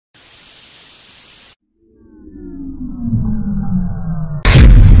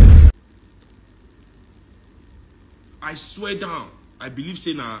I swear down, I believe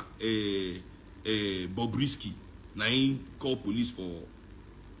say na Bobrisky na him call police for.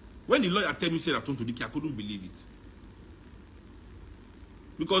 When the lawyer tell me say that Tonto Dike, I couldn't believe it.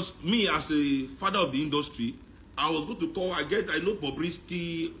 Because me as a father of the industry, I was going to call, I know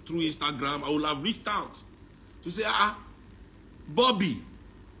Bobrisky through Instagram, I would have reached out to say, Bobby,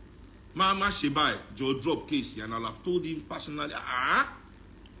 Mama Shebai, Joe drop case, and I'll have told him personally,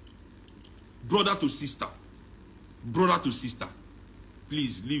 brother to sister,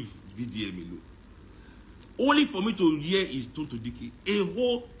 please leave VDM alone. Only for me to hear is Tonto Dike, a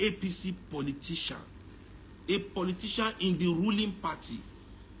whole APC politician, a politician in the ruling party.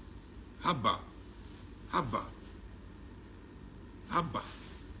 Haba.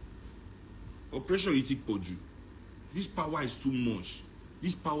 Operation Itik Poju. This power is too much.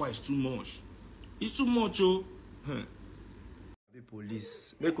 It's too much, oh.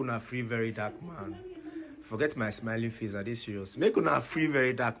 Police, make una free Verydarkman. Forget my smiling face, are they serious? Make una free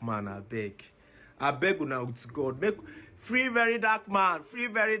Verydarkman, I beg una with God. Make free Verydarkman.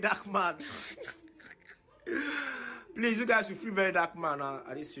 Please, you guys will free Verydarkman.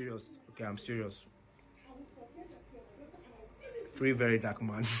 Are they serious? Okay, I'm serious. Free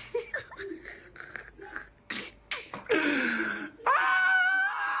Verydarkman.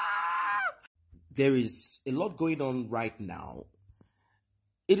 There is a lot going on right now.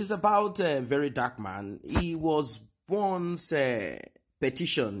 It is about Verydarkman. He was once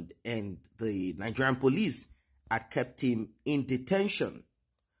petitioned, and the Nigerian police had kept him in detention.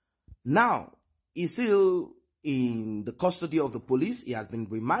 Now, he's still in the custody of the police. He has been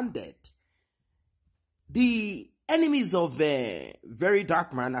remanded. The enemies of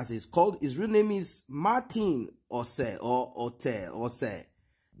Verydarkman, as he's called, his real name is Martin Ose or Ose.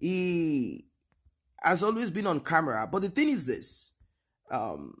 He has always been on camera, but the thing is this: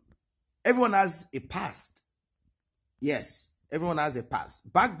 everyone has a past. Yes, everyone has a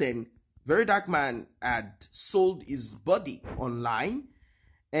past. Back then, Verydarkman had sold his body online,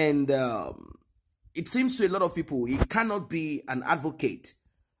 and it seems to a lot of people he cannot be an advocate.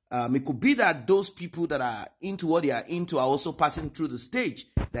 It could be that those people that are into what they are into are also passing through the stage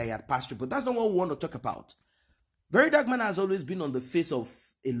that he had passed through, but that's not what we want to talk about. Verydarkman has always been on the face of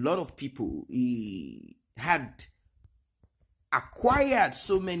a lot of people. He had acquired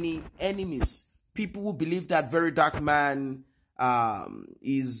so many enemies. People who believe that Verydarkman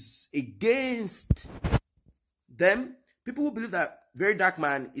is against them. People who believe that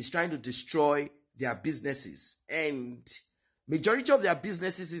Verydarkman is trying to destroy their businesses. And majority of their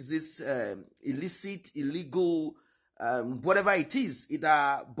businesses is this illicit, illegal, whatever it is.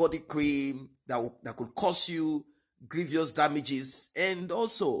 Either body cream that could cause you grievous damages. And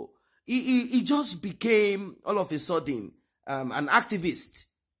also, he just became, all of a sudden, an activist.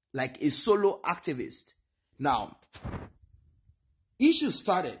 Like a solo activist. Now, issue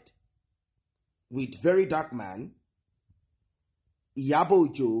started with Verydarkman, Iyabo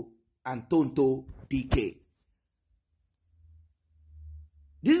Ojo, and Tonto Dike.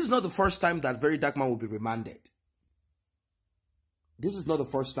 This is not the first time that Verydarkman will be remanded. This is not the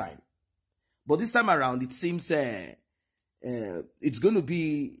first time. But this time around, it seems it's going to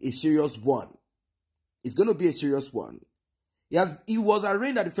be a serious one. It's going to be a serious one. He was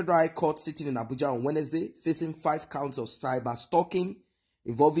arraigned at the Federal High Court sitting in Abuja on Wednesday, facing 5 counts of cyber stalking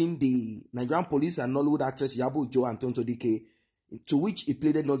involving the Nigerian police and Nollywood actress Iyabo Ojo and Tonto Dike, to which he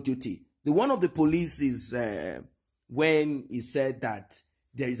pleaded not guilty. The one of the police is when he said that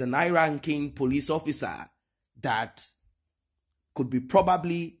there is an high-ranking police officer that could be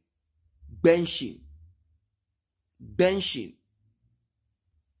probably benching.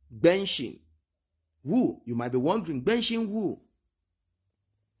 Who? You might be wondering, benching who?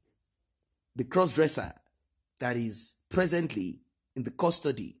 The cross-dresser that is presently in the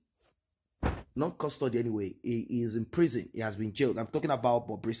custody. Not custody anyway. He is in prison. He has been jailed. I'm talking about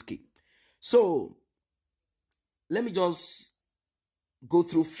Bobrisky. So, let me just go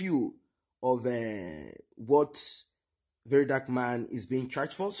through few of what Verydarkman is being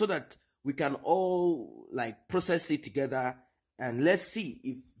charged for, so that we can all process it together, and let's see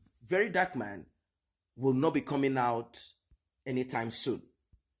if Verydarkman will not be coming out anytime soon.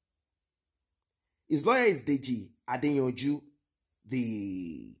 His lawyer is Deji Adeyanju,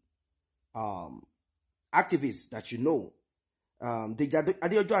 the activist that you know. Deji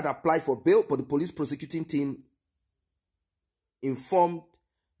Adeyanju had applied for bail, but the police prosecuting team informed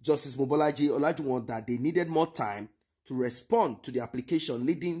Justice Mobolaji Olajuwon that they needed more time to respond to the application,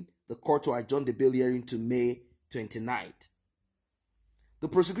 leading the court to adjourn the bail hearing to May 29th. The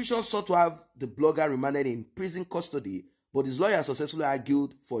prosecution sought to have the blogger remanded in prison custody, but his lawyer successfully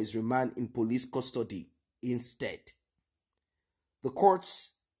argued for his remand in police custody instead. the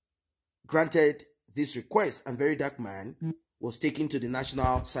courts granted this request, and Verydarkman was taken to the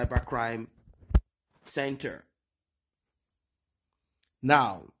National Cybercrime Center.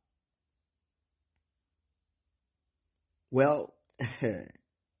 Now, well,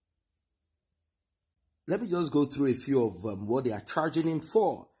 let me just go through a few of what they are charging him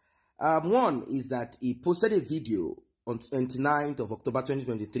for. One is that he posted a video on 29th of October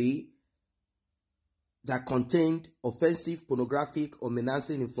 2023 that contained offensive, pornographic, or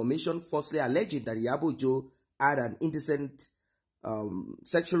menacing information, falsely alleging that Iyabo Ojo had an indecent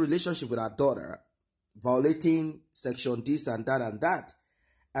sexual relationship with her daughter, violating section this and that and that,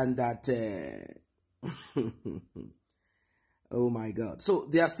 and that oh my God. So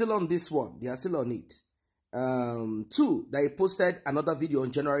they are still on this one. They are still on it. Two, that he posted another video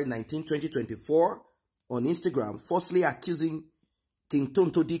on January 19, 2024 on Instagram, falsely accusing King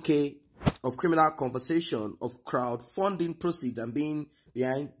Tonto DK of criminal conversation of crowdfunding proceeds and being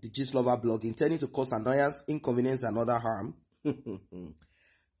behind the Gist Lover blog, intending to cause annoyance, inconvenience, and other harm.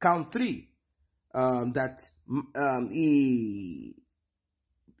 Count three, that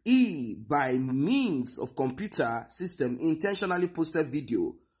he by means of computer system intentionally posted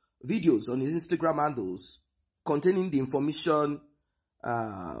videos on his Instagram handles containing the information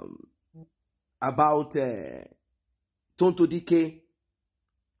about Tonto DK.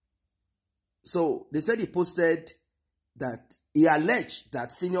 So they said he posted that he alleged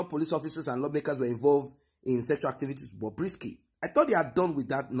that senior police officers and lawmakers were involved in sexual activities with Bobrisky. I thought they had done with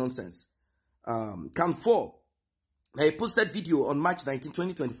that nonsense. Count four, he posted video on March 19,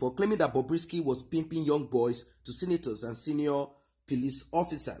 2024 claiming that Bobrisky was pimping young boys to senators and senior police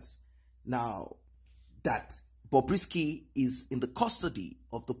officers. Now, that Bobrisky is in the custody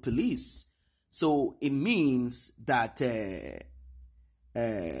of the police, so it means that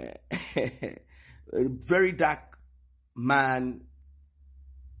Verydarkman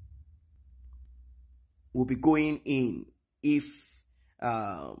will be going in if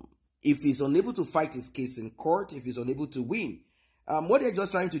he's unable to fight his case in court, if he's unable to win. What they're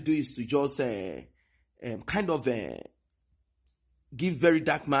just trying to do is to just give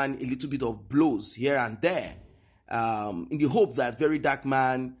Verydarkman a little bit of blows here and there, in the hope that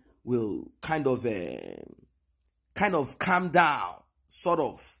Verydarkman will kind of calm down, sort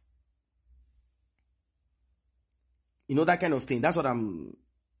of. You know, that kind of thing. That's what I'm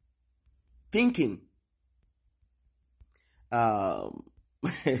thinking. I'm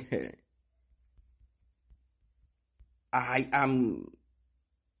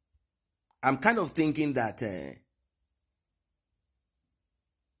kind of thinking that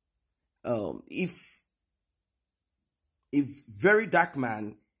if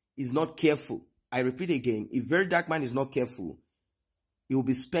Verydarkman is not careful, I repeat again, if Verydarkman is not careful, he will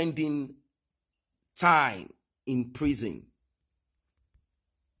be spending time in prison.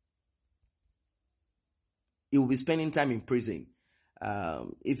 He will be spending time in prison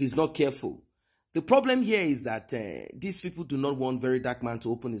if he's not careful. The problem here is that these people do not want Verydarkman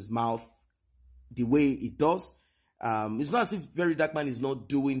to open his mouth the way it does. It's not as if Verydarkman is not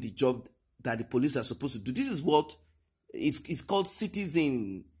doing the job that the police are supposed to do. This is what it's called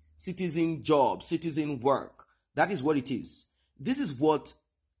citizen job, citizen work. That is what it is. This is what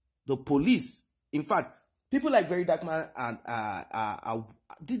the police, in fact, people like Verydarkman and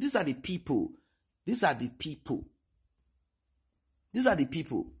these are the people. These are the people. These are the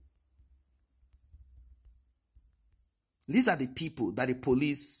people. These are the people that the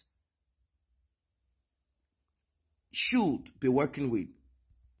police should be working with.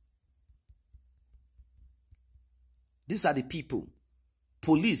 These are the people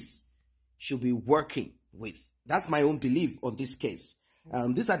police should be working with. That's my own belief on this case.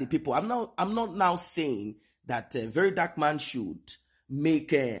 These are the people. I'm not now saying that Verydarkman should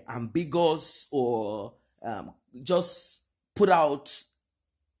make ambiguous or just put out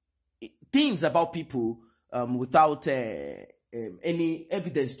things about people without any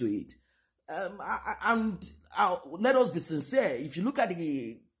evidence to it. Let us be sincere. If you look at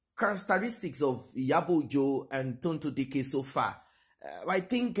the characteristics of Iyabo Ojo and Tonto DK so far, I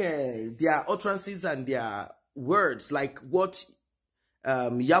think their utterances and their words, like what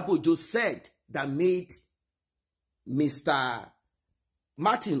Iyabo Ojo said that made Mr.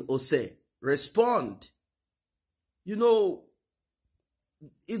 Martin Ose respond. You know,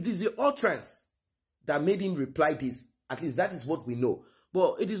 it is the utterance that made him reply this. At least that is what we know.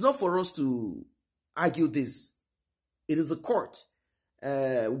 But it is not for us to argue this. It is the court.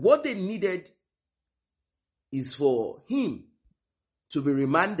 What they needed is for him to be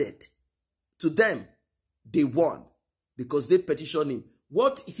remanded to them. They won because they petitioned him.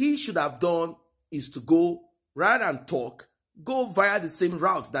 What he should have done is to go rather than talk, go via the same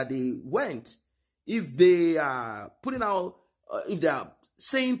route that they went. If they are putting out, if they are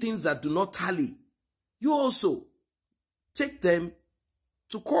saying things that do not tally, you also take them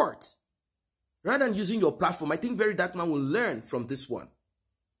to court. Rather than using your platform, I think Verydarkman will learn from this one.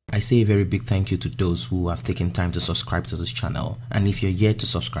 I say a very big thank you to those who have taken time to subscribe to this channel. And if you're yet to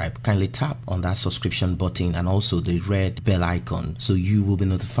subscribe, kindly tap on that subscription button and also the red bell icon so you will be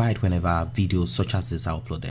notified whenever videos such as this are uploaded.